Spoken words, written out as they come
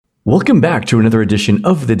Welcome back to another edition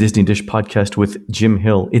of the Disney Dish Podcast with Jim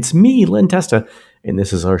Hill. It's me, Len Testa, and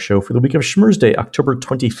this is our show for the week of Schmurz Day, October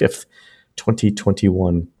 25th,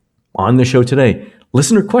 2021. On the show today,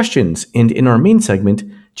 listener questions, and in our main segment,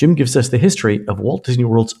 Jim gives us the history of Walt Disney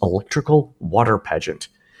World's electrical water pageant.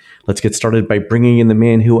 Let's get started by bringing in the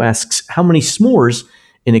man who asks how many s'mores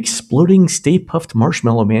an exploding Stay Puft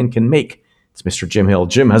Marshmallow Man can make. It's Mr. Jim Hill.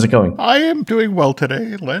 Jim, how's it going? I am doing well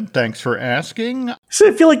today, Len. Thanks for asking. So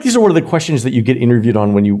I feel like these are one of the questions that you get interviewed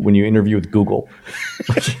on when you interview with Google.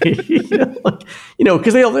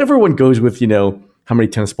 Because everyone goes with, how many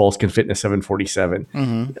tennis balls can fit in a 747.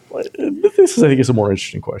 Mm-hmm. This is, I think, is a more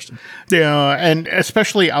interesting question. Yeah, and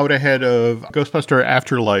especially out ahead of Ghostbuster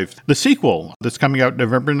Afterlife, the sequel that's coming out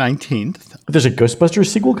November 19th. There's a Ghostbusters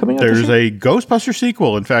sequel coming out? There's a Ghostbuster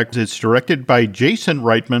sequel. In fact, it's directed by Jason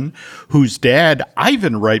Reitman, whose dad,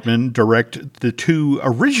 Ivan Reitman, directed the two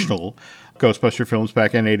original Ghostbuster films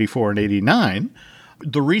back in 84 and 89.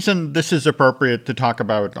 The reason this is appropriate to talk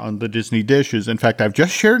about on the Disney Dish is, in fact, I've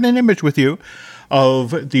just shared an image with you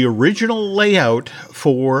of the original layout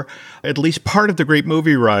for at least part of the Great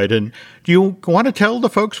Movie Ride. And do you want to tell the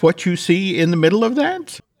folks what you see in the middle of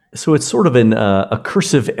that? So it's sort of a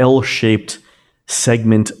cursive L-shaped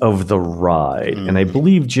segment of the ride. And I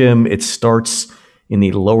believe, Jim, it starts in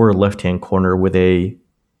the lower left-hand corner with a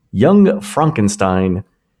young Frankenstein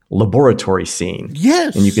laboratory scene.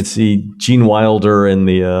 Yes. And you can see Gene Wilder and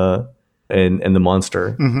the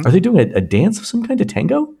monster. Mm-hmm. Are they doing a dance of some kind of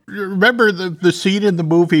tango? Remember the scene in the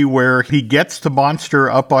movie where he gets the monster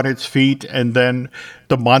up on its feet and then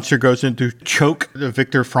the monster goes into choke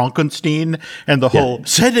Victor Frankenstein and the whole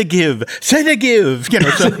sedative.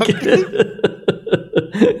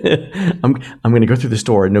 I'm going to go through this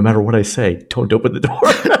door and no matter what I say, don't open the door.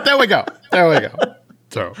 There we go.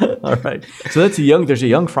 So, all right. So there's a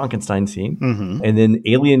young Frankenstein scene, and then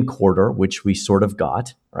Alien Corridor, which we sort of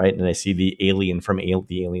got, right? And I see the alien from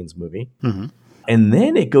the Aliens movie. Mm-hmm. And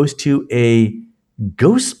then it goes to a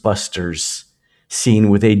Ghostbusters scene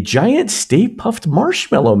with a giant Stay Puft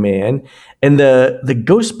Marshmallow Man and the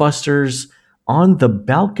Ghostbusters on the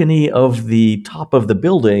balcony of the top of the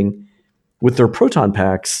building with their proton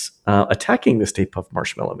packs attacking the Stay Puft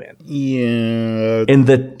Marshmallow Man. Yeah. And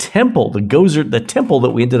the temple, the temple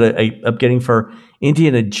that we ended up getting for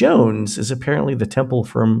Indiana Jones is apparently the temple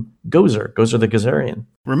from Gozer the Gozerian.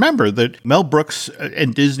 Remember that Mel Brooks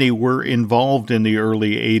and Disney were involved in the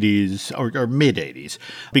early 80s or mid-80s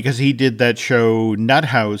because he did that show Nut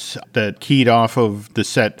House that keyed off of the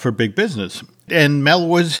set for Big Business. And Mel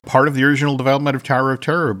was part of the original development of Tower of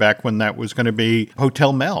Terror back when that was going to be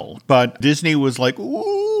Hotel Mel. But Disney was like,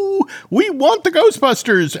 ooh, we want the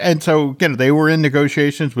Ghostbusters. And so, they were in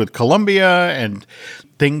negotiations with Columbia and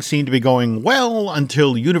things seemed to be going well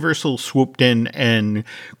until Universal swooped in and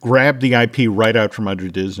grabbed the IP right out from under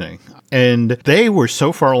Disney. And they were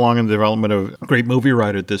so far along in the development of Great Movie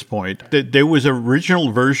Ride at this point that there was an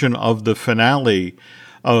original version of the finale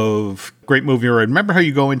of Great Movie Ride. Remember how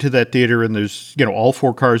you go into that theater and there's, all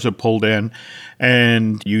four cars are pulled in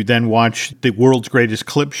and you then watch the world's greatest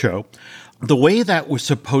clip show. The way that was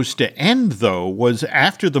supposed to end, though, was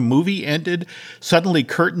after the movie ended, suddenly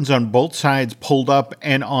curtains on both sides pulled up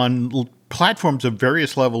and on platforms of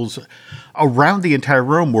various levels around the entire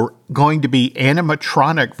room were going to be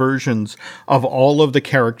animatronic versions of all of the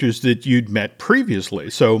characters that you'd met previously.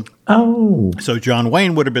 So John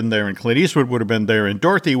Wayne would have been there, and Clint Eastwood would have been there, and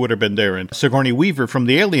Dorothy would have been there, and Sigourney Weaver from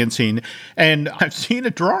the Alien scene. And I've seen a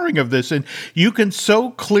drawing of this, and you can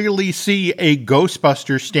so clearly see a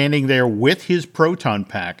Ghostbuster standing there with his proton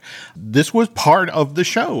pack. This was part of the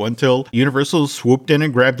show until Universal swooped in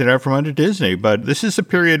and grabbed it out from under Disney. But this is a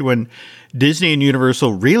period when Disney and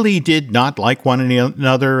Universal really did not like one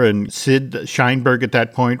another, and Sid Sheinberg at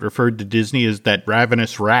that point referred to Disney as that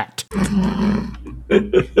ravenous rat.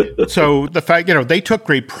 So the fact, they took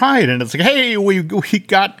great pride in it. It's like, hey, we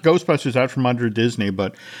got Ghostbusters out from under Disney,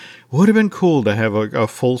 but would have been cool to have a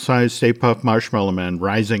full-size Stay Puft Marshmallow Man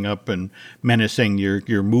rising up and menacing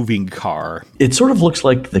your moving car. It sort of looks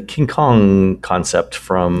like the King Kong concept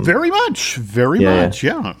from... Very much.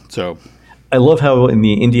 So... I love how in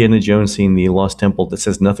the Indiana Jones scene, the Lost Temple, that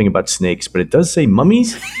says nothing about snakes, but it does say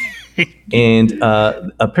mummies. And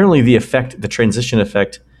apparently the transition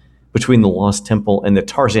effect between the Lost Temple and the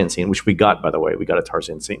Tarzan scene, which we got, by the way, we got a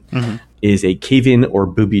Tarzan scene, is a cave-in or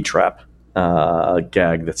booby trap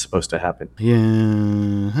gag that's supposed to happen.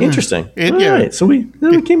 Yeah. Interesting. Right, so we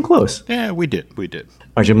came close. Yeah, we did. All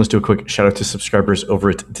right, Jim, let's do a quick shout-out to subscribers over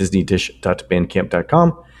at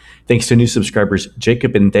disneydish.bandcamp.com. Thanks to new subscribers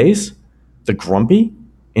Jacob and Days, The Grumpy,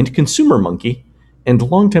 and Consumer Monkey, and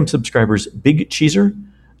longtime subscribers Big Cheeser,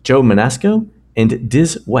 Joe Manasco, and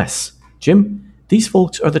Diz Wes. Jim, these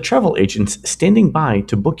folks are the travel agents standing by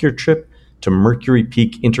to book your trip to Mercury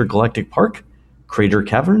Peak Intergalactic Park, Crater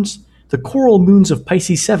Caverns, the coral moons of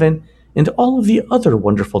Pisces 7, and all of the other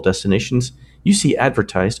wonderful destinations you see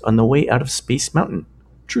advertised on the way out of Space Mountain.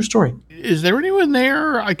 True story. Is there anyone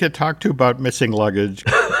there I could talk to about missing luggage?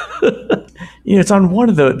 It's on one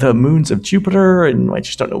of the moons of Jupiter, and I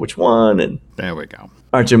just don't know which one. And there we go. All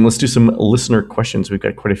right, Jim, let's do some listener questions. We've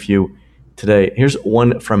got quite a few today. Here's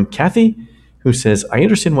one from Kathy, who says, I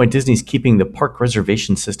understand why Disney's keeping the park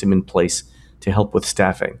reservation system in place to help with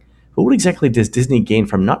staffing. But what exactly does Disney gain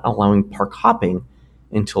from not allowing park hopping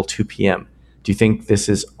until 2 p.m.? Do you think this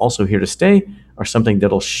is also here to stay, or something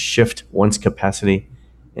that'll shift once capacity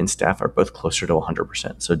and staff are both closer to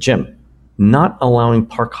 100%? So, Jim, not allowing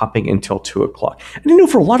park hopping until 2 o'clock. And I know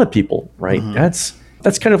for a lot of people, right,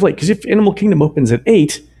 that's kind of late. Because if Animal Kingdom opens at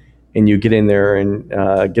 8 and you get in there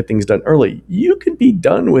and get things done early, you could be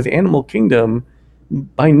done with Animal Kingdom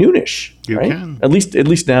by noonish, you right? Can. At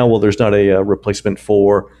least now, well, there's not a replacement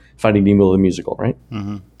for Finding Nemo the musical, right?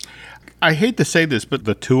 Mm-hmm. I hate to say this, but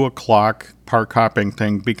the 2 o'clock park hopping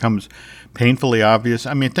thing becomes painfully obvious.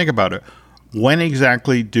 I mean, think about it. When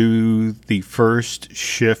exactly do the first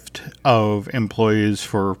shift of employees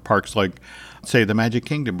for parks like, say, the Magic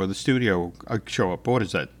Kingdom or the studio show up? What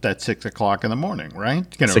is that? That's 6 o'clock in the morning, right?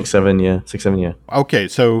 6, 7, yeah. Okay,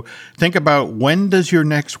 so think about, when does your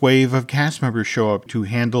next wave of cast members show up to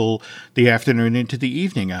handle the afternoon into the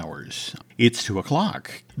evening hours? It's 2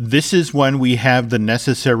 o'clock. This is when we have the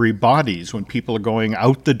necessary bodies, when people are going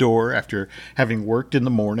out the door after having worked in the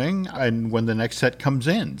morning and when the next set comes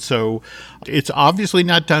in. So it's obviously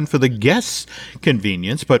not done for the guests'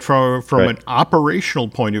 convenience, but from an operational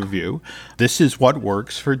point of view, this is what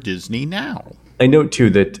works for Disney now. I note, too,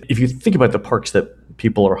 that if you think about the parks that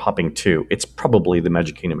people are hopping to, it's probably the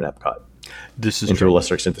Magic Kingdom and Epcot. This is and true. To a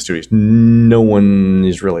lesser extent, the studios. No one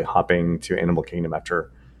is really hopping to Animal Kingdom after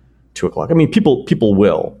 2 o'clock. I mean, people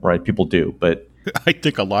will, right? People do, but I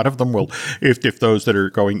think a lot of them will. If those that are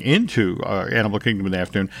going into Animal Kingdom in the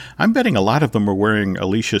afternoon, I'm betting a lot of them are wearing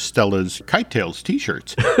Alicia Stella's Kite Tales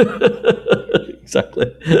T-shirts.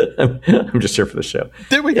 Exactly. I'm just here for the show.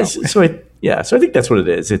 There we go. So I think that's what it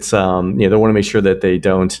is. It's they want to make sure that they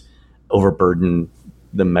don't overburden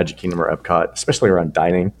the Magic Kingdom or Epcot, especially around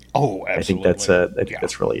dining. Oh, absolutely. I think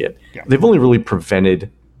that's really it. Yeah. They've only really prevented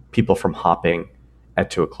people from hopping at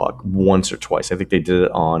 2 o'clock once or twice. I think they did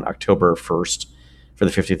it on October 1st for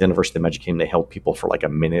the 50th anniversary of the Magic Kingdom. They held people for like a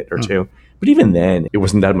minute or two. But even then, it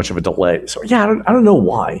wasn't that much of a delay. So, I don't know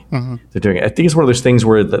why they're doing it. I think it's one of those things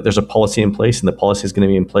where there's a policy in place, and the policy is going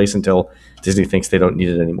to be in place until Disney thinks they don't need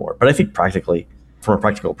it anymore. But I think practically, from a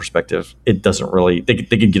practical perspective, it doesn't really, they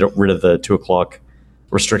could get rid of the 2 o'clock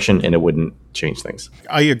restriction and it wouldn't change things.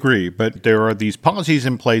 I agree, but there are these policies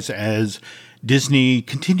in place as Disney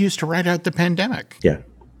continues to ride out the pandemic. Yeah.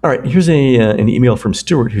 All right. Here's an email from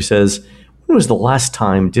Stuart who says, when was the last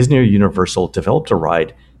time Disney or Universal developed a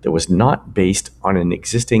ride that was not based on an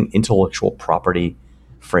existing intellectual property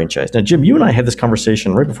franchise? Now, Jim, you and I had this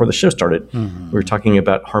conversation right before the show started. We were talking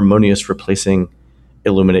about Harmonious replacing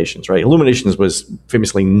Illuminations, right? Illuminations was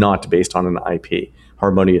famously not based on an IP.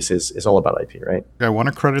 Harmonious is all about IP, right? I want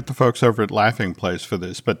to credit the folks over at Laughing Place for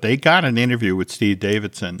this, but they got an interview with Steve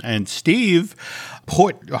Davidson, and Steve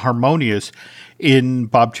put Harmonious in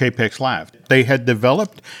Bob Chapek's lap. They had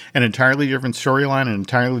developed an entirely different storyline, an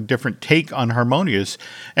entirely different take on Harmonious,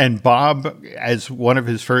 and Bob, as one of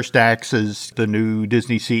his first acts as the new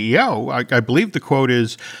Disney CEO, I believe the quote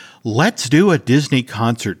is, "Let's do a Disney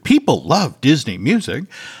concert. People love Disney music."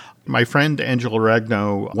 My friend Angela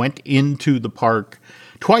Ragno went into the park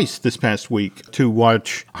twice this past week to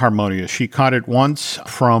watch Harmonious. She caught it once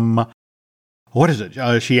from, what is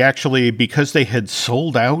it? She actually, because they had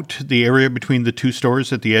sold out the area between the two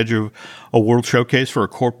stores at the edge of a World Showcase for a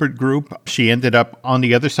corporate group, she ended up on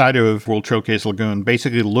the other side of World Showcase Lagoon,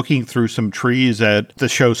 basically looking through some trees at the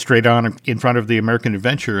show straight on in front of the American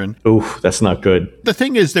Adventure. And oof, that's not good. The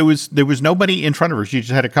thing is, there was nobody in front of her. She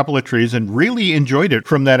just had a couple of trees and really enjoyed it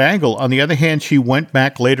from that angle. On the other hand, she went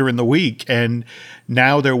back later in the week, and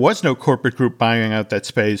now there was no corporate group buying out that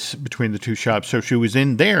space between the two shops. So she was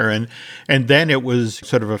in there, and then it was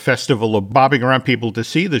sort of a festival of bobbing around people to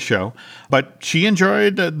see the show. But she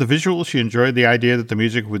enjoyed the visuals. She enjoyed the idea that the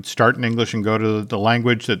music would start in English and go to the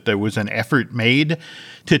language, that there was an effort made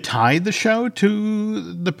to tie the show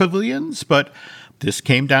to the pavilions. But this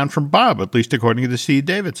came down from Bob, at least according to Steve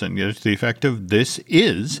Davidson. To the effect of, this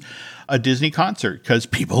is a Disney concert because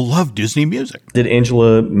people love Disney music. Did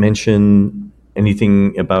Angela mention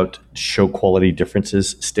anything about show quality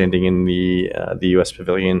differences standing in the U.S.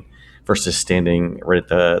 Pavilion versus standing right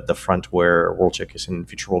at the front where World Showcase and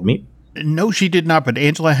Future World meet? No, she did not. But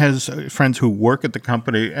Angela has friends who work at the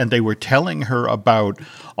company, and they were telling her about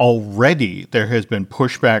already there has been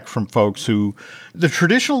pushback from folks who the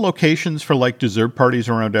traditional locations for like dessert parties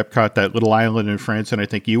around Epcot, that little island in France, and I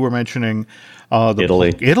think you were mentioning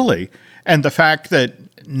Italy. And the fact that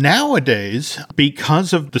nowadays,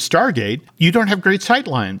 because of the Stargate, you don't have great sight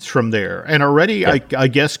lines from there. And already, I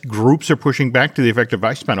guess groups are pushing back to the effect of,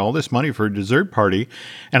 I spent all this money for a dessert party,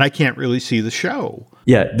 and I can't really see the show.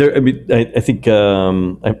 Yeah, I think I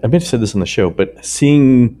may have said this on the show, but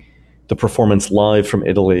seeing the performance live from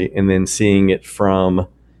Italy and then seeing it from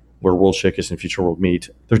where World Showcase and Future World meet,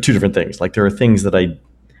 they're two different things. Like there are things that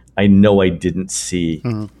I know I didn't see,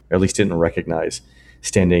 or at least didn't recognize,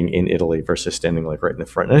 standing in Italy versus standing like right in the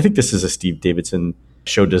front. And I think this is a Steve Davidson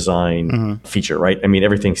show design feature, right? I mean,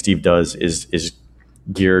 everything Steve does is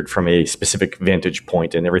geared from a specific vantage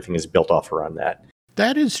point, and everything is built off around that.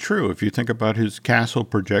 That is true if you think about his castle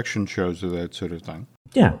projection shows or that sort of thing.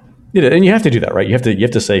 Yeah. And you have to do that, right? You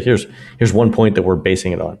have to say, here's one point that we're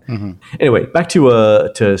basing it on. Anyway, back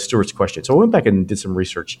to Stuart's question. So I went back and did some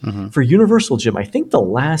research. For Universal, Jim, I think the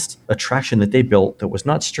last attraction that they built that was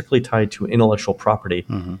not strictly tied to intellectual property,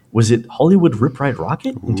 was it Hollywood Rip Ride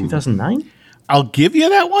Rocket in 2009? I'll give you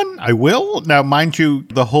that one. I will. Now, mind you,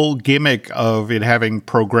 the whole gimmick of it having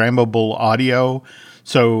programmable audio,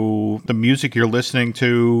 so the music you're listening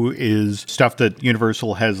to is stuff that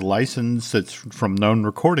Universal has licensed that's from known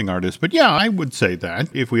recording artists. But yeah, I would say that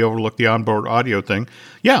if we overlook the onboard audio thing,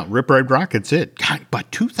 yeah, Rip Ride Rocket's it. God,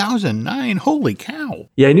 but 2009, holy cow.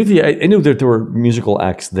 Yeah, I knew that there were musical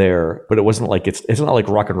acts there, but it wasn't like it's not like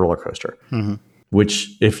Rock and Roller Coaster,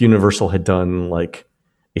 which if Universal had done like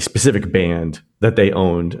a specific band that they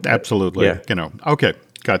owned. Absolutely. Yeah. Okay.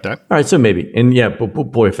 Got that. All right. So maybe. And yeah, but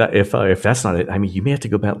boy, if that's not it, I mean, you may have to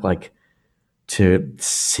go back like to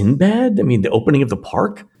Sinbad. I mean, the opening of the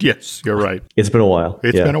park. Yes, you're right. It's been a while.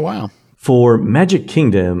 It's been a while. For Magic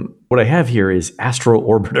Kingdom, what I have here is Astro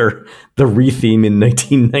Orbiter, the retheme in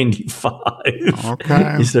 1995.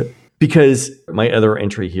 Okay. Because my other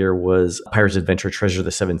entry here was Pirates Adventure Treasure of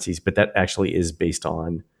the Seven Seas, but that actually is based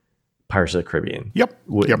on Pirates of the Caribbean. Yep.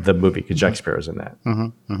 The movie, because Jack Sparrow's in that.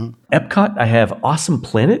 Epcot, I have Awesome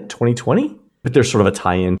Planet 2020, but there's sort of a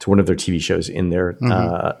tie-in to one of their TV shows in there.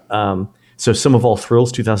 So Sum of All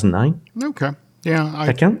Thrills 2009. Okay. Yeah.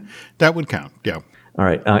 That count? That would count. Yeah. All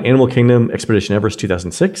right. Animal Kingdom Expedition Everest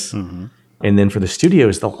 2006. And then for the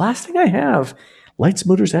studios, the last thing I have, Lights,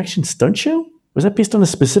 Motors, Action Stunt Show? Was that based on a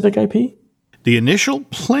specific IP? The initial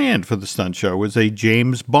plan for the stunt show was a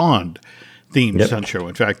James Bond themed stunt show.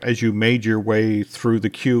 In fact, as you made your way through the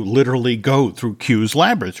queue, literally go through Q's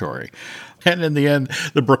laboratory. And in the end,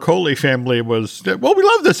 the Broccoli family was, well, we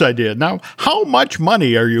love this idea. Now, how much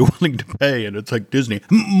money are you willing to pay? And it's like Disney,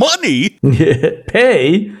 money?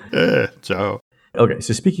 Pay? Okay,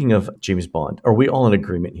 so speaking of James Bond, are we all in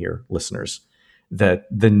agreement here, listeners, that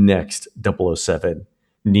the next 007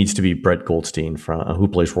 needs to be Brett Goldstein who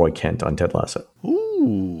plays Roy Kent on Ted Lasso?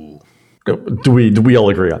 Ooh. Do we all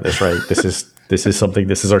agree on this, right? This is something,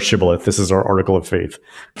 this is our shibboleth, this is our article of faith,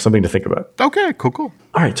 something to think about. Okay, cool.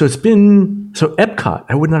 All right, so Epcot,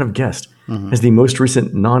 I would not have guessed, as the most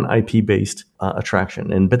recent non-IP based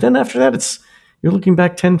attraction. But then after that, you're looking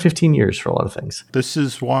back 10, 15 years for a lot of things. This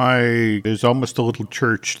is why there's almost a little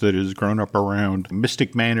church that has grown up around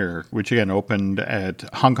Mystic Manor, which again opened at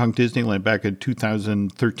Hong Kong Disneyland back in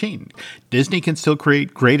 2013. Disney can still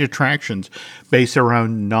create great attractions based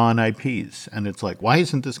around non-IPs. And it's like, why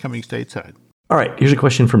isn't this coming stateside? All right, here's a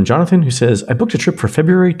question from Jonathan who says, I booked a trip for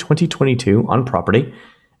February 2022 on property,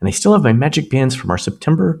 and I still have my Magic Bands from our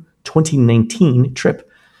September 2019 trip.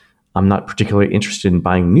 I'm not particularly interested in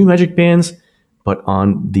buying new Magic Bands, but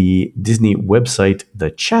on the Disney website, the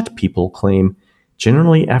chat people claim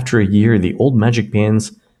generally after a year, the old Magic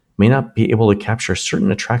Bands may not be able to capture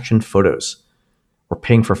certain attraction photos. We're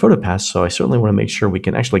paying for PhotoPass, so I certainly want to make sure we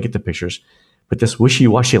can actually get the pictures. But this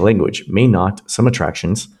wishy-washy language may not, some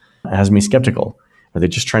attractions, has me skeptical. Are they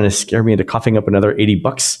just trying to scare me into coughing up another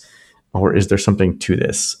 $80? Or is there something to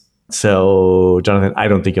this? So, Jonathan, I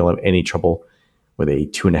don't think you'll have any trouble with a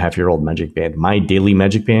 2.5-year-old Magic Band. My daily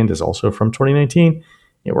Magic Band is also from 2019.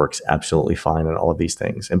 It works absolutely fine on all of these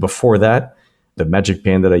things. And before that, the Magic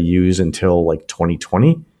Band that I use until like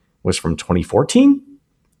 2020 was from 2014.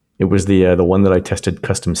 It was the one that I tested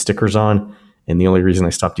custom stickers on. And the only reason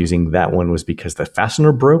I stopped using that one was because the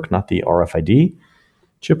fastener broke, not the RFID.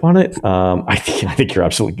 chip on it, I think you're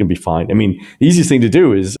absolutely going to be fine. I mean, the easiest thing to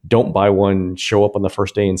do is don't buy one, show up on the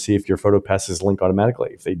first day and see if your photo passes link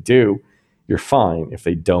automatically. If they do, you're fine. If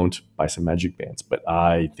they don't, buy some Magic Bands. But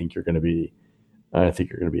I think you're going to be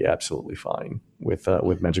absolutely fine with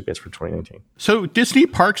Magic Bands for 2019. So Disney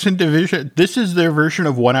Parks and Division, this is their version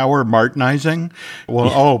of 1 hour Martinizing.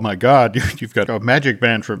 Well, oh my God, you've got a Magic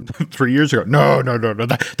Band from 3 years ago. No,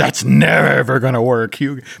 that's never going to work.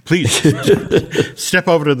 You please step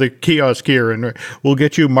over to the kiosk here and we'll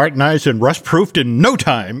get you Martinized and rust-proofed in no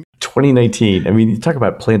time. 2019. I mean, you talk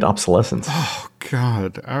about planned obsolescence. Oh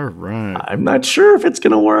God, all right. I'm not sure if it's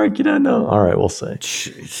going to work. You don't know. All right, we'll see.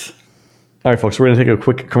 Jeez. All right, folks, we're going to take a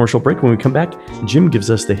quick commercial break. When we come back, Jim gives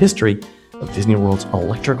us the history of Disney World's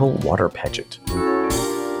electrical water pageant.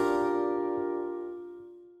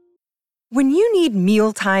 When you need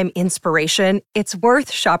mealtime inspiration, it's worth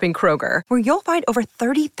shopping Kroger, where you'll find over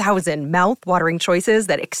 30,000 mouth-watering choices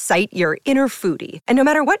that excite your inner foodie. And no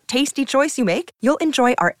matter what tasty choice you make, you'll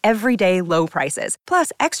enjoy our everyday low prices,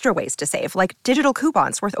 plus extra ways to save, like digital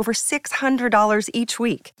coupons worth over $600 each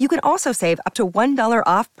week. You can also save up to $1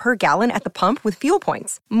 off per gallon at the pump with fuel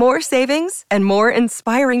points. More savings and more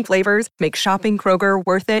inspiring flavors make shopping Kroger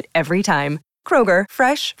worth it every time. Kroger,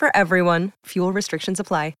 fresh for everyone. Fuel restrictions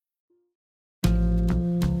apply.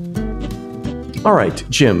 All right,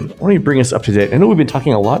 Jim, why don't you bring us up to date? I know we've been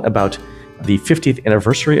talking a lot about the 50th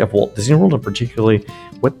anniversary of Walt Disney World, and particularly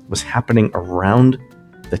what was happening around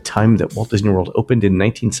the time that Walt Disney World opened in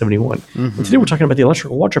 1971. Mm-hmm. And today we're talking about the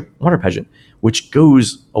electrical water pageant, which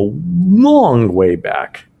goes a long way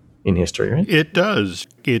back in history, right? It does.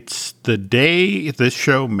 It's the day this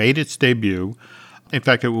show made its debut. In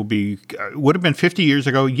fact, it would have been 50 years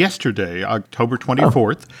ago yesterday, October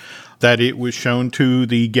 24th. That it was shown to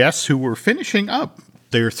the guests who were finishing up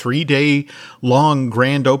their 3-day-long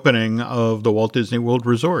grand opening of the Walt Disney World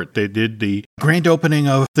Resort. They did the grand opening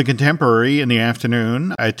of the Contemporary in the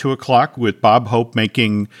afternoon at 2 o'clock with Bob Hope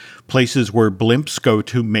making places where blimps go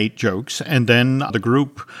to mate jokes. And then the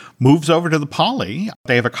group moves over to the Poly.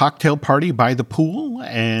 They have a cocktail party by the pool,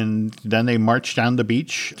 and then they march down the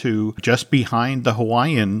beach to just behind the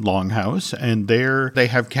Hawaiian Longhouse. And there they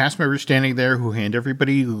have cast members standing there who hand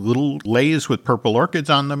everybody little leis with purple orchids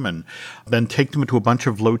on them and then take them to a bunch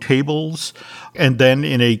of low tables. And then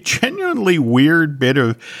in a genuinely weird bit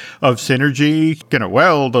of synergy,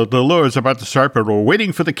 the lure is about to start, but we're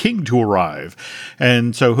waiting for the king to arrive.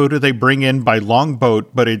 And so who do they bring in by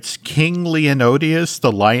longboat? But it's King Leonidas,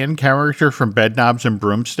 the lion character from Bedknobs and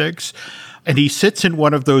Broomsticks. And he sits in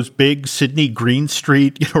one of those big Sydney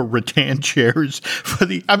Greenstreet, rattan chairs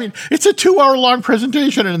it's a 2-hour-long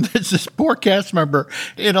presentation, and there's this poor cast member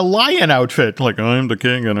in a lion outfit, like, I'm the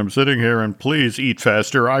king, and I'm sitting here, and please eat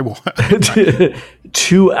faster. I want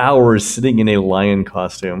 2 hours sitting in a lion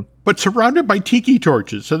costume. But surrounded by tiki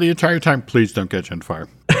torches, so the entire time, please don't catch on fire.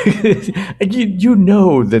 you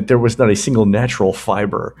know that there was not a single natural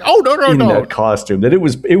fiber in that costume. That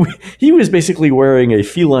he was basically wearing a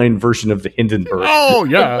feline version of the Hindenburg. Oh,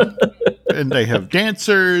 yeah. And they have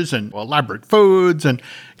dancers and elaborate foods. And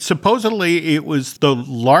supposedly it was the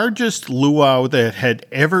largest luau that had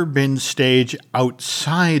ever been staged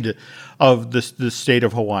outside of the state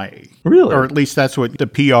of Hawaii. Really? Or at least that's what the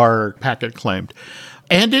PR packet claimed.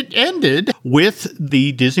 And it ended with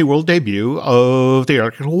the Disney World debut of the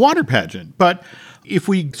electrical water pageant. But if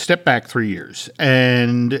we step back 3 years,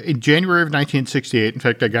 and in January of 1968, in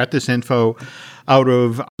fact, I got this info out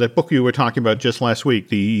of that book you were talking about just last week,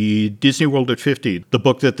 the Disney World at 50, the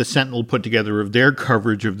book that the Sentinel put together of their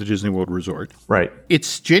coverage of the Disney World Resort. Right.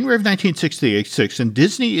 It's January of 1966, and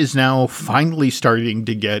Disney is now finally starting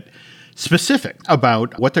to get specific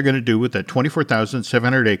about what they're going to do with that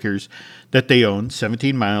 24,700 acres that they own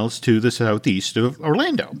 17 miles to the southeast of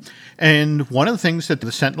Orlando. And one of the things that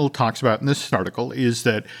the Sentinel talks about in this article is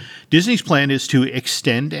that Disney's plan is to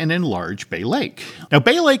extend and enlarge Bay Lake. Now,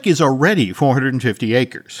 Bay Lake is already 450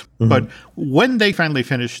 acres, but when they finally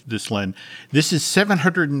finish this land, this is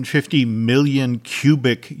 750 million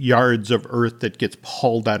cubic yards of earth that gets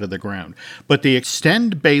pulled out of the ground. But they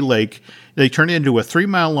extend Bay Lake, they turn it into a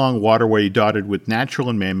 3-mile-long waterway dotted with natural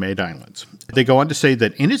and man-made islands. They go on to say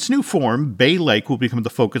that in its new form, Bay Lake will become the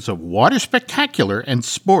focus of water spectacular and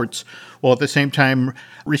sports, while at the same time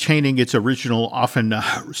retaining its original, often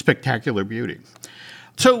spectacular beauty.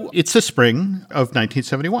 So it's the spring of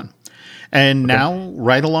 1971. And now,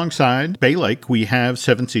 right alongside Bay Lake, we have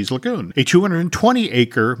Seven Seas Lagoon, a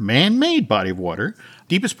 220-acre man-made body of water,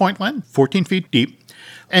 deepest point land, 14 feet deep,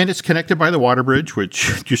 And it's connected by the water bridge,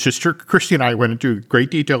 which your sister Christy and I went into great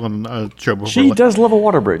detail on the show before. She does love a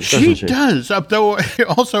water bridge, doesn't she? She does. Though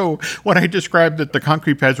also, when I described that the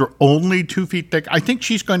concrete pads were only 2 feet thick, I think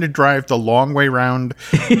she's going to drive the long way round.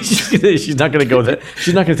 She's not going to go that.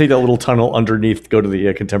 She's not going to take that little tunnel underneath to go to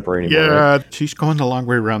the Contemporary anymore. Yeah, right? She's going the long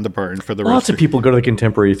way around the barn for the rest. Lots of people go to the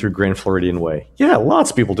Contemporary through Grand Floridian Way. Yeah,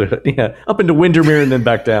 lots of people do it. Yeah, up into Windermere and then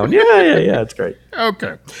back down. Yeah, it's great.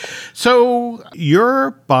 Okay. So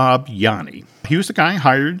you're Bob Yanni. He was the guy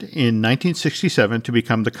hired in 1967 to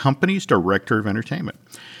become the company's director of entertainment.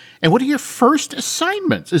 And one of your first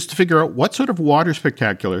assignments is to figure out what sort of water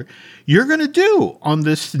spectacular you're going to do on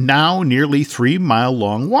this now nearly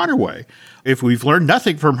 3-mile-long waterway. If we've learned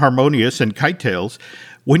nothing from Harmonious and Kite Tales,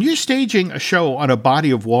 when you're staging a show on a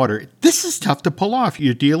body of water, this is tough to pull off.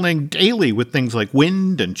 You're dealing daily with things like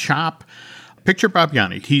wind and chop. Picture Bob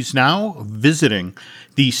Yanni. He's now visiting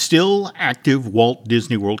the still active Walt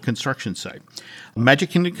Disney World construction site.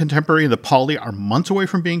 Magic Kingdom Contemporary and the Poly are months away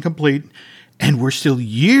from being complete, and we're still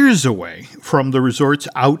years away from the resorts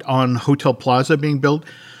out on Hotel Plaza being built.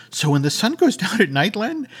 So when the sun goes down at night,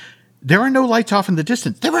 Len, there are no lights off in the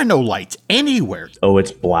distance. There are no lights anywhere. Oh,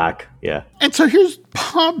 it's black. Yeah. And so here's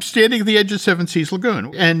Bob standing at the edge of Seven Seas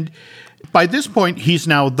Lagoon. And by this point, he's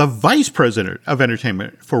now the vice president of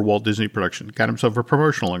entertainment for Walt Disney Production. Got himself a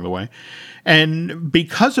promotion along the way. And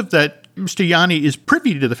because of that, Mr. Yanni is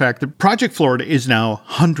privy to the fact that Project Florida is now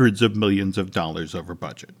hundreds of millions of dollars over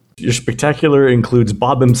budget. Your spectacular includes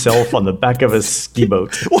Bob himself on the back of a ski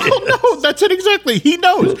boat. Well, no, that's it exactly. He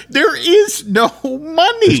knows there is no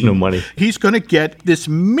money. There's no money. He's going to get this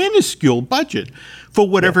minuscule budget for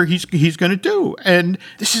whatever he's going to do. And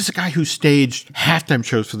this is a guy who staged halftime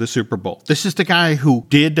shows for the Super Bowl. This is the guy who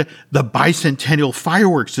did the bicentennial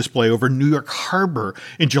fireworks display over New York Harbor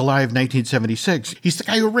in July of 1976. He's the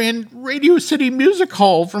guy who ran Radio City Music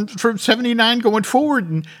Hall from 79 going forward.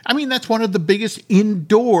 And I mean, that's one of the biggest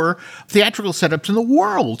indoor theatrical setups in the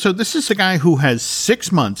world. So this is a guy who has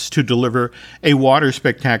 6 months to deliver a water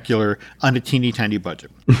spectacular on a teeny tiny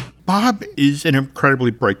budget. Bob is an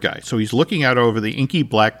incredibly bright guy. So he's looking out over the inky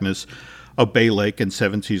blackness of Bay Lake and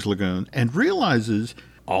Seven Seas Lagoon and realizes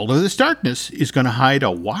all of this darkness is going to hide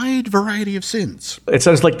a wide variety of sins. It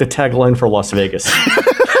sounds like the tagline for Las Vegas.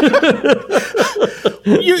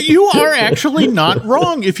 You are actually not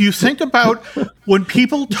wrong. If you think about when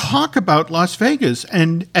people talk about Las Vegas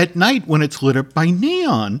and at night when it's lit up by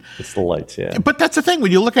neon. It's the lights, yeah. But that's the thing.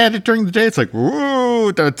 When you look at it during the day, it's like,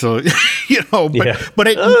 whoa, that's a, but, yeah. but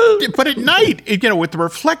at night, with the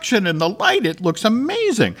reflection and the light, it looks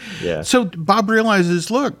amazing. Yeah. So Bob realizes,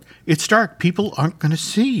 look, it's dark. People aren't going to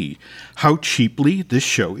see how cheaply this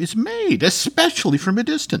show is made, especially from a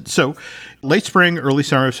distance. So late spring, early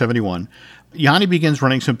summer of 71, Yanni begins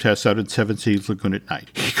running some tests out at Seven Seas Lagoon at night.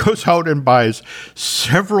 He goes out and buys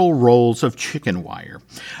several rolls of chicken wire.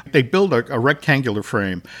 They build a rectangular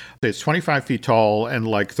frame. It's 25 feet tall and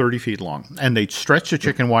like 30 feet long. And they stretch the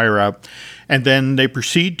chicken wire out, and then they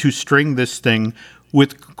proceed to string this thing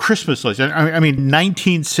with Christmas lights. I mean,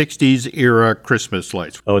 1960s era Christmas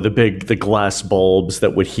lights. Oh, the glass bulbs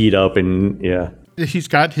that would heat up and, yeah. He's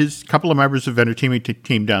got his couple of members of entertainment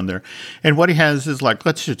team down there. And what he has is like,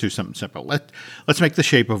 let's just do something simple. Let's make the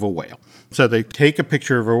shape of a whale. So they take a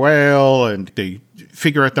picture of a whale and they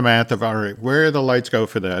figure out the math of, all right, where the lights go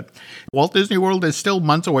for that. Walt Disney World is still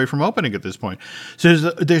months away from opening at this point. So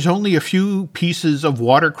there's only a few pieces of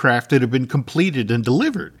watercraft that have been completed and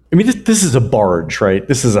delivered. I mean, this is a barge, right?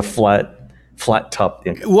 This is a flat top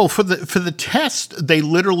thing. Well, for the test, they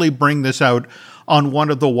literally bring this out on one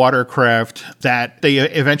of the watercraft that they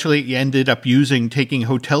eventually ended up using, taking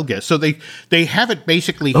hotel guests. So they have it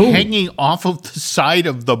basically hanging off of the side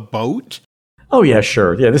of the boat. Oh yeah,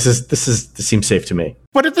 sure. Yeah, this seems safe to me.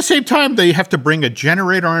 But at the same time, they have to bring a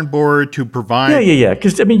generator on board to provide. Yeah.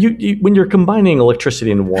 Because I mean, you when you're combining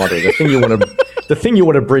electricity and water, the thing you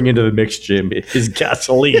want to bring into the mix, Jim, is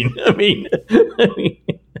gasoline. I mean,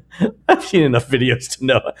 I've seen enough videos to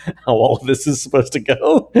know how all of this is supposed to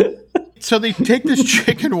go. So they take this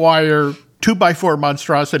chicken wire 2x4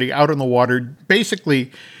 monstrosity out on the water,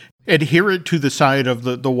 basically adhere it to the side of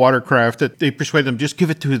the watercraft that they persuade them, just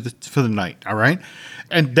give it for the night, all right?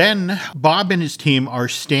 And then Bob and his team are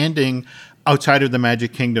standing outside of the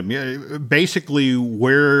Magic Kingdom, basically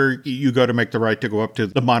where you go to make the right to go up to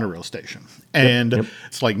the monorail station. And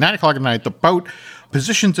It's like 9 o'clock at night. The boat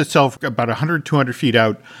positions itself about 100, 200 feet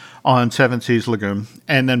out on Seven Seas Lagoon.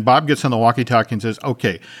 And then Bob gets on the walkie-talkie and says,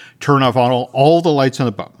 okay, turn off all the lights on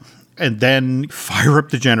the boat. and then fire up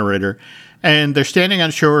the generator. And they're standing on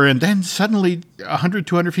shore, and then suddenly 100,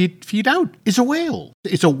 200 feet out is a whale.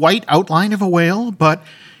 It's a white outline of a whale, but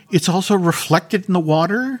it's also reflected in the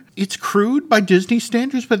water. It's crude by Disney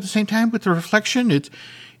standards, but at the same time, with the reflection,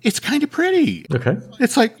 it's kind of pretty. Okay.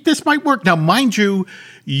 It's like, this might work. Now, mind you,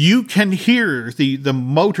 you can hear the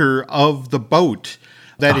motor of the boat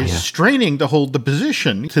that is straining to hold the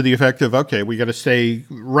position, to the effect of, okay, we got to stay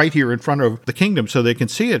right here in front of the kingdom so they can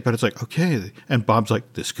see it. But it's like, okay. And Bob's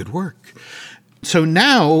like, this could work. So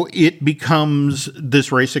now it becomes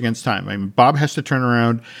this race against time. I mean, Bob has to turn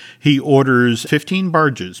around. He orders 15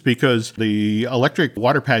 barges because the electric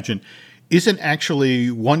water pageant isn't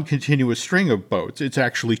actually one continuous string of boats. It's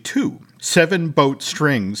actually 2. 7 boat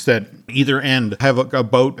strings that either end have a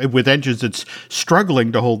boat with engines that's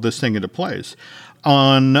struggling to hold this thing into place.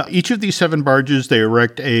 On each of these 7 barges, they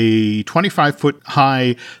erect a 25-foot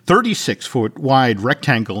high, 36-foot wide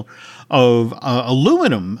rectangle of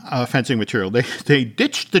aluminum fencing material. They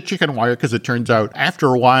ditched the chicken wire because it turns out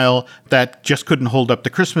after a while that just couldn't hold up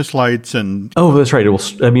the Christmas lights. And oh, that's right.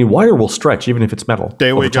 Wire will stretch even if it's metal.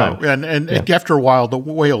 There we go. And after a while, the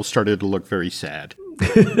whale started to look very sad.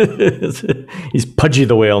 He's Pudgy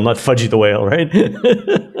the whale, not Fudgy the whale, right?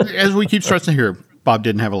 As we keep stressing here, Bob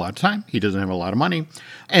didn't have a lot of time. He doesn't have a lot of money.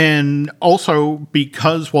 And also,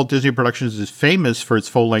 because Walt Disney Productions is famous for its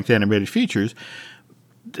full-length animated features,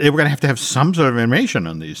 they were going to have some sort of animation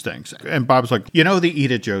on these things. And Bob's like, the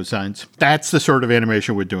Eat It Joe signs, that's the sort of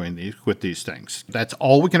animation we're doing with these things. That's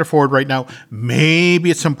all we can afford right now.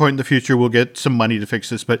 Maybe at some point in the future we'll get some money to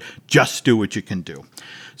fix this, but just do what you can do.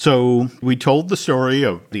 So we told the story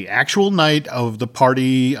of the actual night of the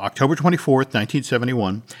party, October 24th,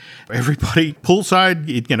 1971. Everybody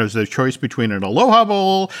poolside, there's a choice between an Aloha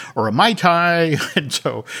Bowl or a Mai Tai. And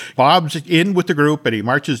so Bob's in with the group, and he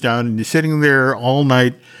marches down, and he's sitting there all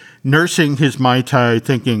night nursing his Mai Tai,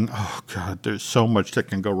 thinking, oh, God, there's so much that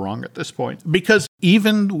can go wrong at this point. Because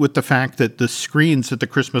even with the fact that the screens that the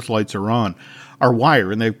Christmas lights are on are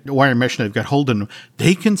wire, and they wire mesh, and they've got hold in them,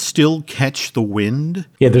 they can still catch the wind.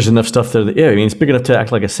 Yeah, there's enough stuff there. It's big enough to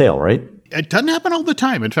act like a sail, right? It doesn't happen all the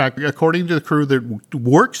time. In fact, according to the crew that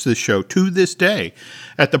works this show to this day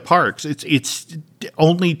at the parks, it's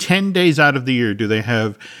only 10 days out of the year do they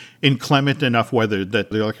have inclement enough weather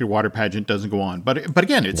that the electric water pageant doesn't go on. But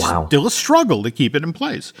again, it's still a struggle to keep it in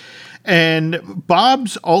place. And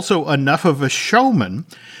Bob's also enough of a showman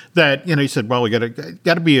that, he said, well, we got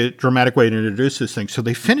to be a dramatic way to introduce this thing. So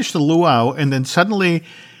they finish the luau, and then suddenly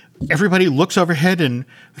everybody looks overhead, and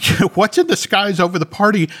what's in the skies over the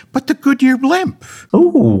party but the Goodyear blimp?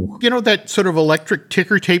 Oh. That sort of electric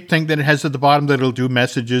ticker tape thing that it has at the bottom that'll do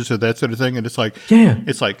messages or that sort of thing. And it's like,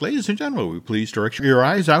 It's like, ladies and gentlemen, will you please direct your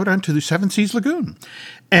eyes out onto the Seven Seas Lagoon?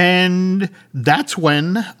 And that's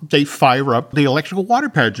when they fire up the electrical water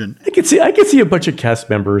pageant. I can see a bunch of cast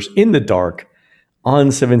members in the dark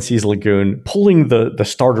on Seven Seas Lagoon, pulling the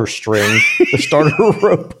starter string, the starter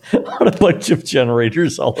rope on a bunch of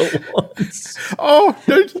generators all at once. Oh,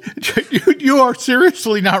 you are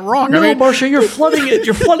seriously not wrong. No, Marcia, you're flooding it.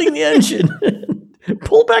 You're flooding the engine.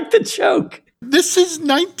 Pull back the choke. This is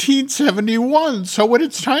 1971, so when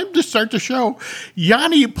it's time to start the show,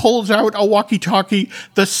 Yanni pulls out a walkie-talkie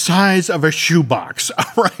the size of a shoebox,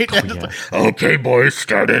 all right? And it's like, okay, boys,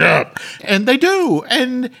 start it up. And they do,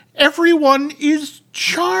 and everyone is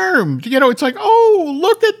charmed. It's like, oh,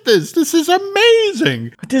 look at this. This is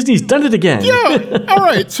amazing. Disney's done it again. Yeah. All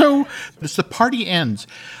right. So as the party ends,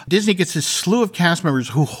 Disney gets this slew of cast members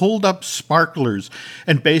who hold up sparklers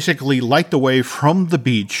and basically light the way from the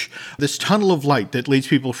beach, this tunnel of light that leads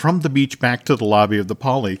people from the beach back to the lobby of the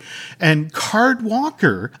Poly. And Card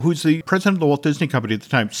Walker, who's the president of the Walt Disney Company at the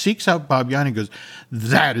time, seeks out Bob Yanni and goes,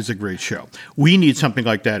 that is a great show. We need something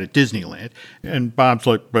like that at Disneyland. And Bob's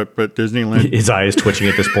like, but Disneyland... His eye is twitching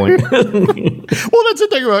at this point. Well, that's the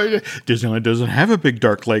thing about it. Disneyland doesn't have a big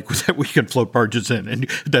dark lake that we can float barges in and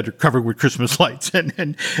that are covered with Christmas lights.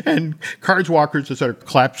 And Card Walker just sort of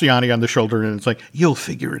claps Yanni on the shoulder, and it's like, you'll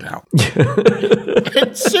figure it out.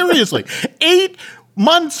 And seriously, 8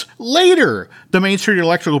 months later, the Main Street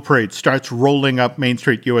Electrical Parade starts rolling up Main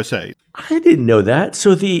Street, USA. I didn't know that.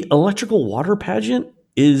 So the electrical water pageant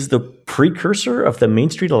is the precursor of the Main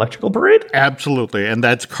Street Electrical Parade? Absolutely. And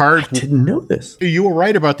that's Card. I didn't know this. You were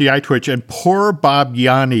right about the eye twitch. And poor Bob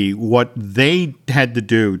Yanni, what they had to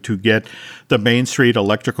do to get the Main Street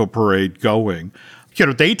Electrical Parade going.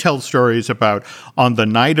 They tell stories about on the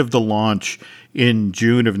night of the launch in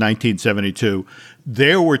June of 1972,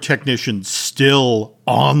 there were technicians still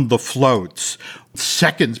on the floats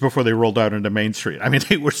seconds before they rolled out into Main Street. I mean,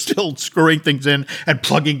 they were still screwing things in and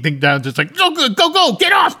plugging things down. It's like, go,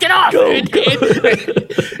 get off. Go.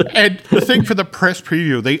 And the thing for the press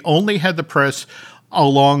preview, they only had the press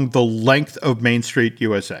along the length of Main Street,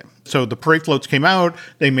 USA. So the parade floats came out,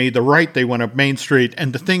 they made the right, they went up Main Street.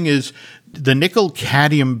 And the thing is, the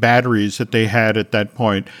nickel-cadmium batteries that they had at that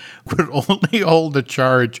point would only hold a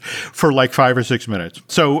charge for like 5 or 6 minutes.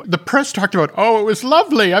 So the press talked about, it was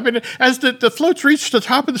lovely. I mean, as the floats reached the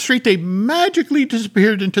top of the street, they magically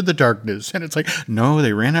disappeared into the darkness. And it's like, no,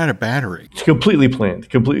 they ran out of battery. Completely planned.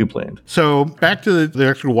 So back to the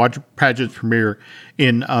Electrical Water Pageant premiere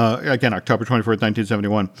in, again, October 24th,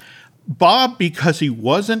 1971. Bob, because he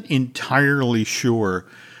wasn't entirely sure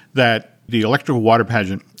that the Electrical Water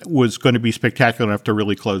Pageant was going to be spectacular enough to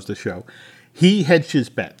really close the show, he hedged his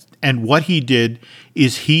bets. And what he did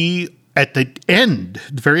is at the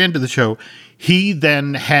very end of the show, he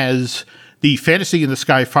then has the Fantasy in the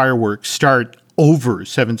Sky fireworks start over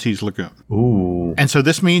Seven Seas Lagoon. Ooh. And so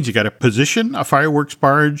this means you got to position a fireworks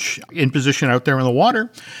barge in position out there in the water,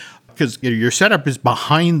 because your setup is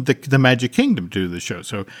behind the Magic Kingdom to do the show.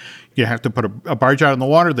 So you have to put a barge out in the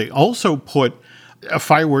water. They also put a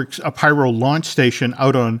pyro launch station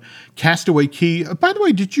out on Castaway Cay. By the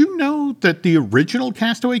way, did you know that the original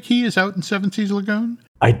Castaway Cay is out in Seven Seas Lagoon?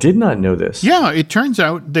 I did not know this. Yeah, it turns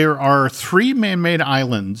out there are 3 man-made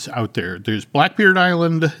islands out there. There's Blackbeard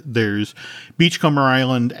Island, there's Beachcomber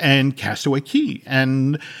Island, and Castaway Cay.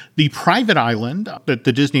 And the private island that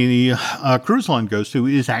the Disney Cruise Line goes to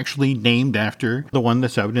is actually named after the one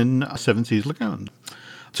that's out in Seven Seas Lagoon.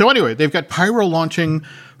 So anyway, they've got pyro launching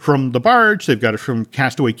from the barge, they've got it from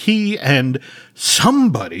Castaway Cay, and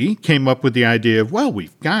somebody came up with the idea of, well,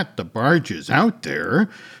 we've got the barges out there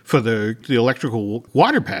for the Electrical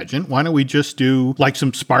Water Pageant. Why don't we just do like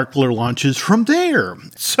some sparkler launches from there?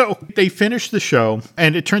 So they finished the show,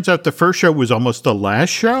 and it turns out the first show was almost the last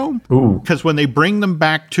show. Because when they bring them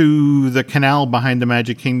back to the canal behind the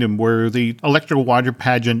Magic Kingdom where the Electrical Water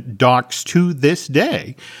Pageant docks to this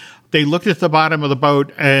day, they looked at the bottom of the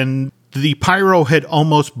boat and the pyro had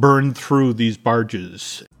almost burned through these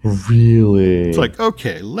barges. Really? It's like,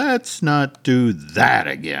 okay, let's not do that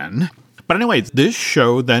again. But anyway, this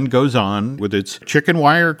show then goes on with its chicken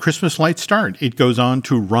wire Christmas light start. It goes on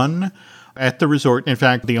to run at the resort. In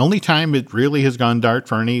fact, the only time it really has gone dark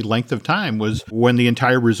for any length of time was when the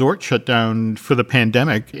entire resort shut down for the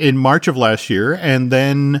pandemic in March of last year. And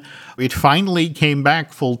then it finally came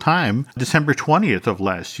back full time December 20th of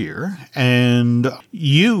last year. And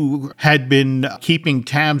you had been keeping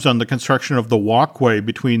tabs on the construction of the walkway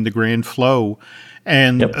between the Grand Flow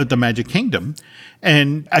and the Magic Kingdom.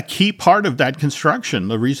 And a key part of that construction,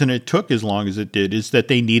 the reason it took as long as it did, is that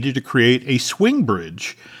they needed to create a swing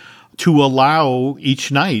bridge to allow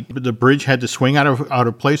each night. The bridge had to swing out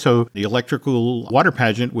of place so the Electrical Water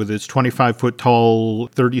Pageant with its 25-foot tall,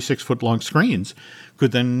 36-foot long screens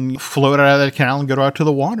could then float out of that canal and go out to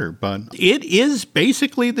the water. But it is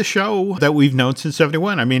basically the show that we've known since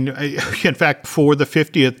 71. I mean, in fact, for the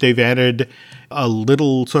 50th, they've added a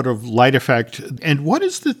little sort of light effect. And what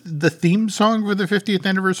is the theme song for the 50th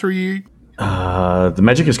anniversary? The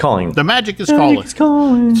Magic is Calling. The Magic is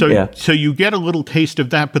Calling. So So you get a little taste of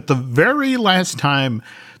that. But the very last time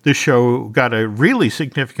the show got a really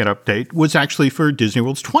significant update was actually for Disney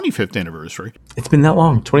World's 25th anniversary. It's been that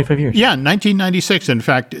long, 25 years. Yeah, 1996. In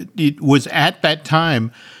fact, it was at that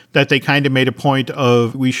time that they kind of made a point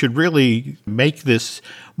of, we should really make this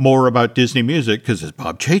more about Disney music, because as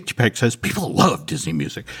Bob Chapek says, people love Disney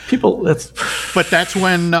music. But that's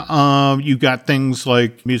when you got things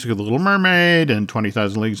like music of The Little Mermaid and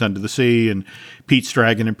 20,000 Leagues Under the Sea and Pete's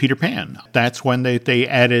Dragon and Peter Pan. That's when they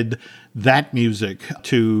added that music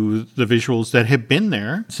to the visuals that have been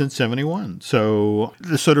there since 71. So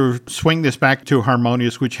to sort of swing this back to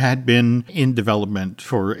Harmonious, which had been in development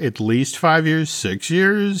for at least 5 years, 6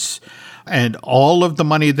 years, and all of the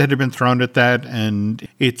money that had been thrown at that, and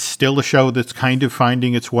it's still a show that's kind of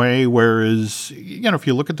finding its way, whereas, if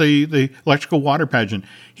you look at the Electrical Water Pageant,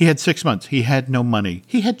 he had 6 months. He had no money.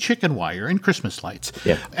 He had chicken wire and Christmas lights.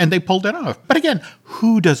 Yeah. And they pulled it off. But again,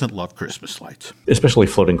 who doesn't love Christmas lights? Especially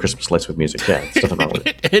floating Christmas lights with music. Yeah, it's nothing wrong with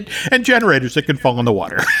it. And generators that can fall in the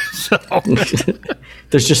water. So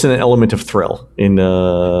there's just an element of thrill in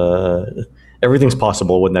everything's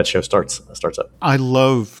possible when that show starts up. I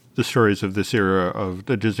love the stories of this era of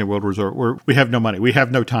the Disney World Resort where we have no money, we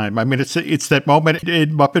have no time. I mean, it's that moment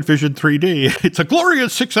in Muppet Vision 3D. It's a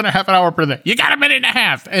glorious 6.5 hour per day. You got a minute and a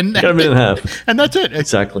half. And that's it.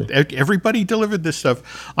 Exactly. Everybody delivered this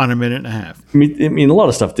stuff on a minute and a half. I mean, a lot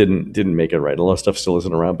of stuff didn't make it right. A lot of stuff still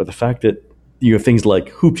isn't around. But the fact that you have things like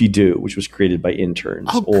Hoop-Dee-Doo, which was created by interns,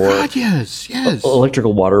 God, yes.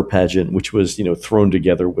 Electrical Water Pageant, which was thrown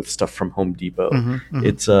together with stuff from Home Depot.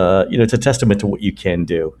 It's it's a testament to what you can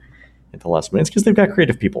do at the last minute, because they've got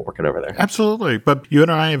creative people working over there. Absolutely. But you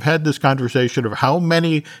and I have had this conversation of how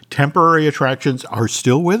many temporary attractions are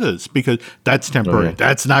still with us, because that's temporary. Oh, yeah.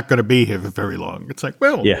 That's not going to be here for very long. It's like,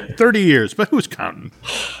 30 years, but who's counting?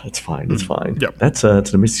 It's fine. It's fine. Yep. It's an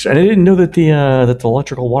amazing. And I didn't know that the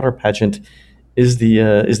Electrical Water Pageant is the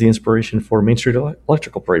inspiration for Main Street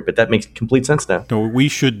Electrical Parade, but that makes complete sense now. No, we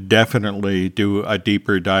should definitely do a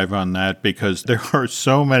deeper dive on that, because there are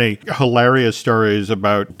so many hilarious stories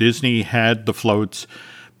about Disney had the floats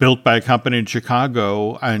built by a company in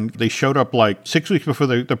Chicago, and they showed up like 6 weeks before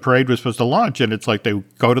the parade was supposed to launch, and it's like they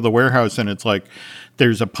go to the warehouse and it's like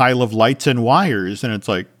there's a pile of lights and wires, and it's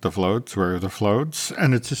like, the floats, where are the floats?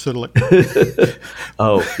 And it's just sort of like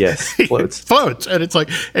oh yes, floats. And it's like,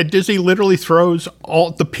 and Disney literally throws all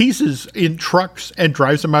the pieces in trucks and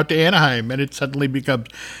drives them out to Anaheim, and it suddenly becomes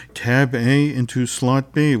tab A into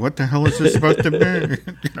slot B. What the hell is this supposed to be?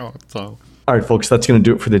 So all right, folks, that's going to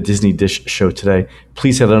do it for the Disney Dish show today.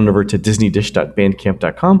 Please head on over to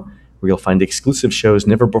disneydish.bandcamp.com, where you'll find exclusive shows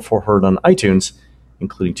never before heard on iTunes,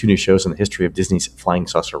 including 2 new shows on the history of Disney's Flying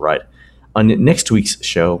Saucer Ride. On next week's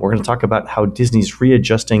show, we're going to talk about how Disney's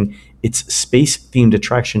readjusting its space-themed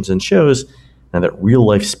attractions and shows now that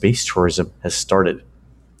real-life space tourism has started.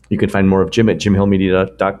 You can find more of Jim at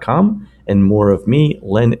jimhillmedia.com and more of me,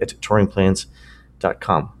 Len, at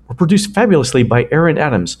touringplans.com. We're produced fabulously by Aaron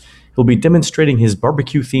Adams, who'll be demonstrating his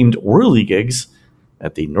barbecue-themed whirligigs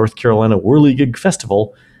at the North Carolina Whirligig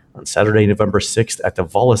Festival on Saturday, November 6th at the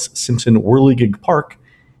Wallace Simpson Whirligig Park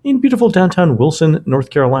in beautiful downtown Wilson, North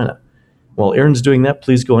Carolina. While Aaron's doing that,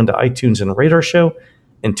 please go into iTunes and rate our show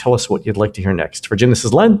and tell us what you'd like to hear next. For Jim, this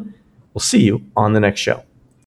is Len. We'll see you on the next show.